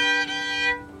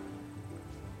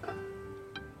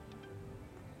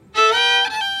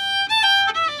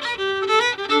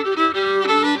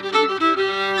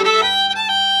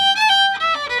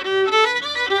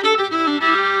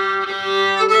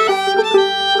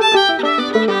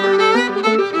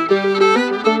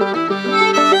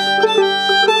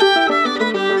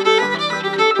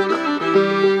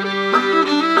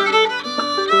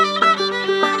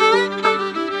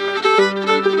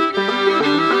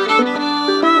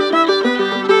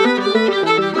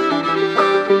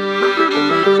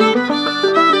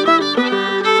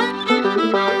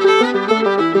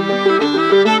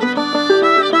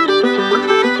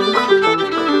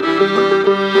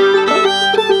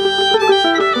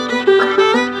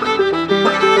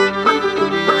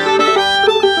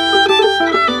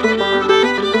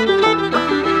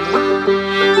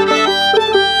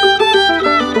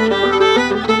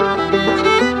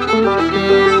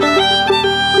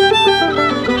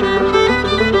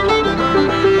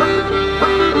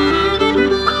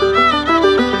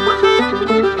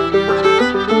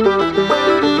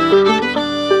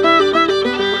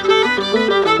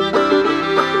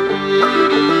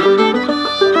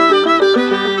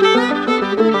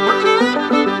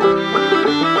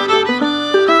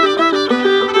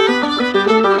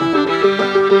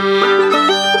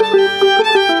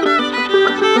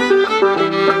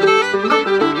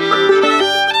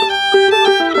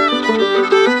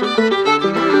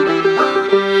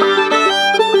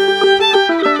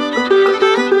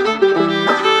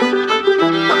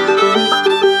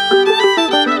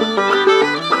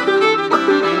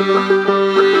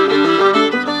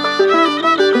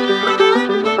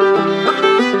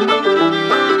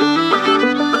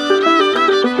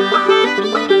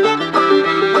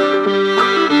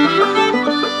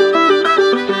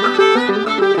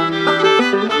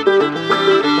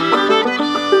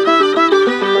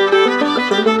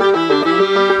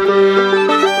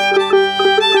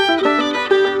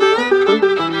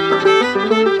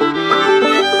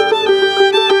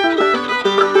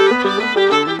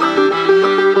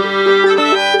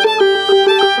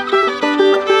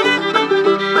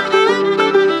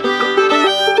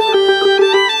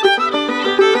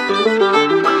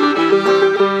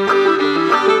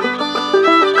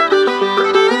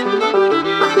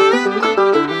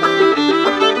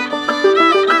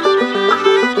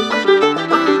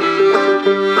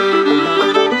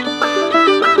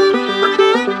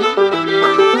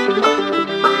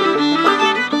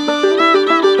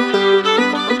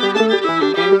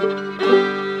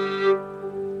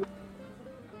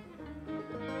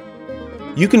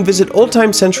 You can visit Old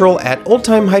Time Central at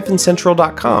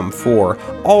oldtime-central.com for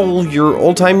all your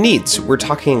old time needs. We're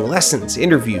talking lessons,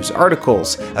 interviews,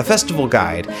 articles, a festival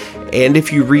guide, and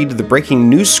if you read the breaking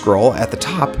news scroll at the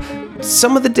top,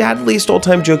 some of the deadliest old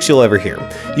time jokes you'll ever hear.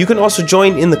 You can also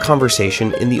join in the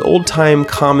conversation in the Old Time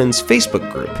Commons Facebook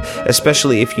group,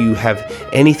 especially if you have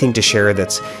anything to share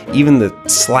that's even the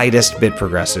slightest bit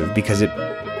progressive, because it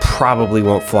probably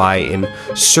won't fly in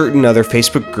certain other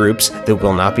Facebook groups that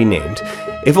will not be named.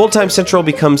 If Old Time Central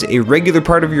becomes a regular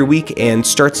part of your week and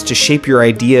starts to shape your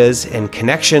ideas and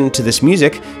connection to this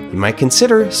music, you might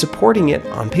consider supporting it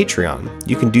on Patreon.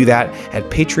 You can do that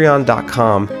at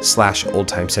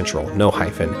patreon.com/oldtimecentral, no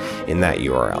hyphen in that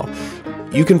URL.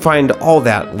 You can find all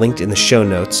that linked in the show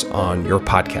notes on your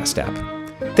podcast app.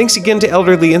 Thanks again to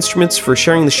Elderly Instruments for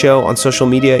sharing the show on social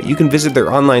media. You can visit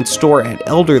their online store at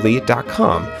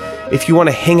elderly.com. If you want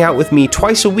to hang out with me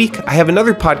twice a week, I have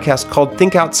another podcast called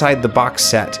Think Outside the Box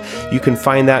Set. You can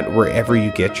find that wherever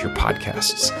you get your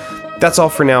podcasts. That's all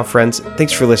for now, friends.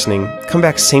 Thanks for listening. Come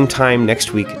back same time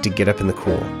next week to get up in the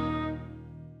cool.